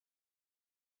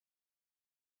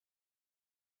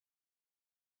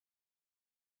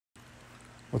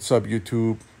What's up,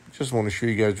 YouTube? Just want to show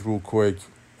you guys real quick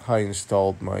how I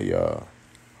installed my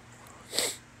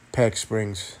PAC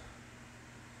Springs.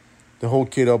 The whole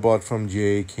kit I bought from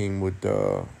Jay came with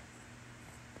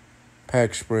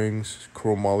PAC Springs,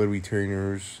 chromoly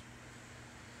retainers,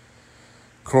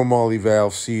 chromoly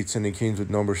valve seats, and it came with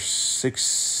number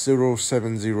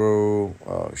 6070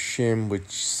 shim, which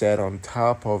sat on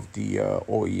top of the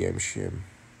OEM shim.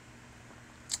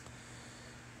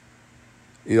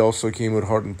 It also came with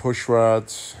hardened push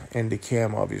rods and the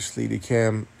cam. Obviously, the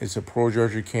cam is a Pro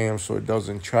Charger cam, so it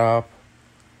doesn't chop.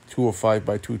 205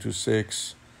 by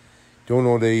 226. Don't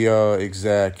know the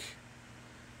exact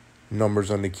numbers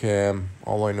on the cam.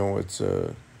 All I know it's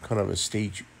a kind of a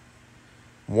stage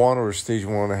 1 or a stage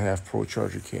 1.5 Pro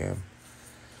Charger cam.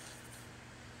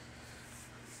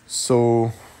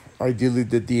 So I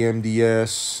deleted the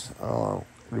MDS,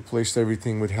 replaced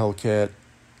everything with Hellcat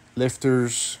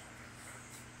lifters.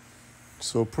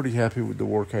 So pretty happy with the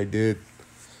work I did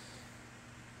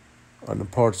on the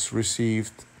parts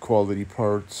received, quality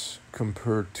parts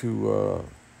compared to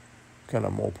kind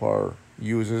of Mopar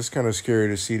users. It's kind of scary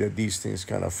to see that these things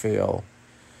kind of fail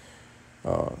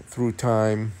through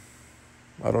time.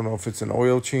 I don't know if it's an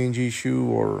oil change issue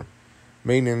or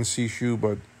maintenance issue,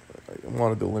 but I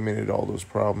wanted to eliminate all those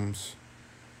problems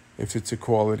if it's a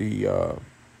quality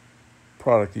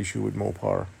product issue with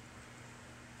Mopar.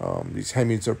 These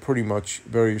Hemis are pretty much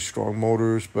very strong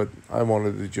motors, but I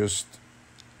wanted to just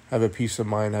have a peace of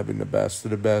mind having the best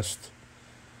of the best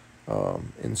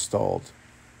installed.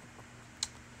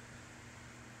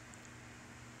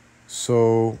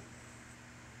 So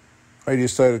I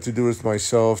decided to do this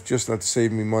myself, just not to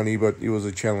save me money, but it was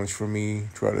a challenge for me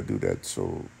to try to do that.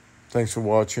 So thanks for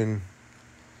watching,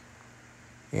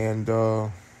 and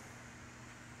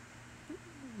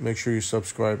make sure you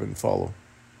subscribe and follow.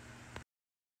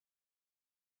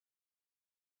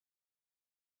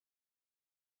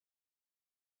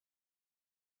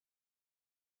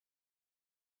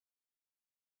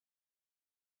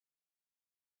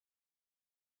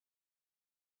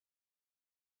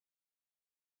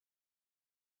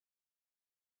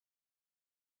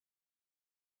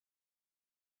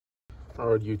 All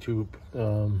right, YouTube,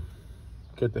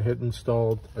 get the head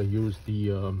installed. I used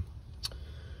the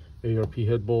ARP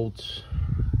head bolts.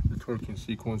 The torquing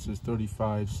sequence is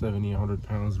 35, 70, 100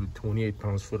 pounds with 28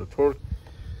 pounds for the torque,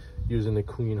 using the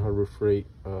Queen Harbor Freight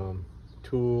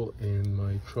tool and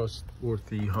my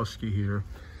trustworthy Husky here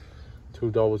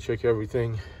to double check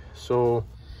everything. So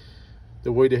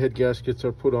the way the head gaskets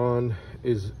are put on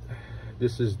is,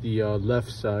 this is the left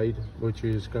side, which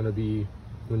is going to be,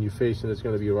 when you're facing, it's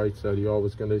going to be right side. You're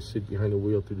always going to sit behind the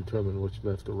wheel to determine which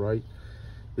left or right.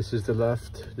 This is the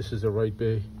left, this is the right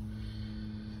bay.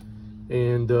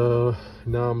 And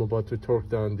now I'm about to torque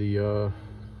down the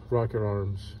rocker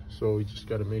arms. So we just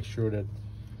got to make sure that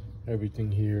everything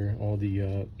here, all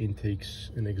the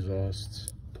intakes and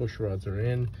exhausts, push rods are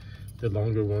in. The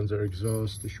longer ones are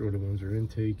exhaust, the shorter ones are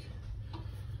intake.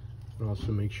 And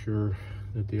also make sure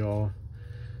that they all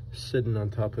sitting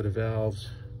on top of the valves.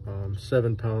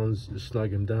 7 pounds to slug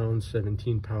them down,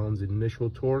 17 pounds in initial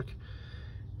torque,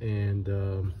 and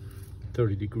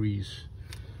 30 degrees.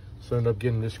 So I ended up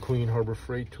getting this Queen Harbor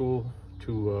Freight tool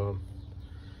to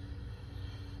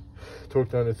torque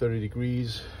down to 30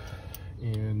 degrees.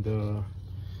 And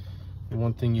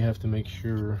one thing you have to make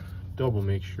sure, double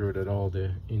make sure that all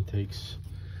the intakes,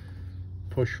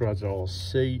 push rods are all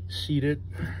seated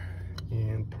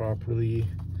and properly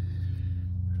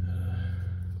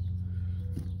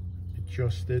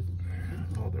adjusted.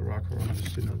 All the rocker arms are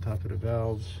sitting on top of the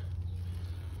valves.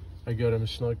 I got them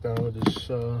snug down with this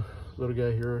little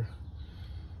guy here,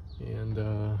 and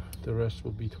the rest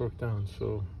will be torqued down.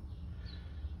 So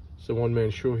it's a one-man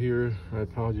show here. I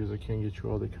apologize I can't get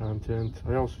you all the content.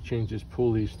 I also changed these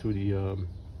pulleys to the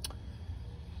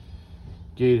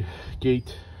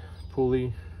gate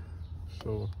pulley,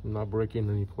 so I'm not breaking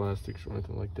any plastics or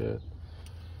anything like that.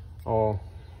 I'll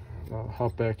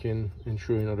hop back in and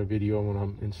show you another video when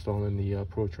I'm installing the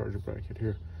Pro Charger bracket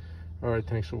here. All right,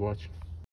 thanks for watching.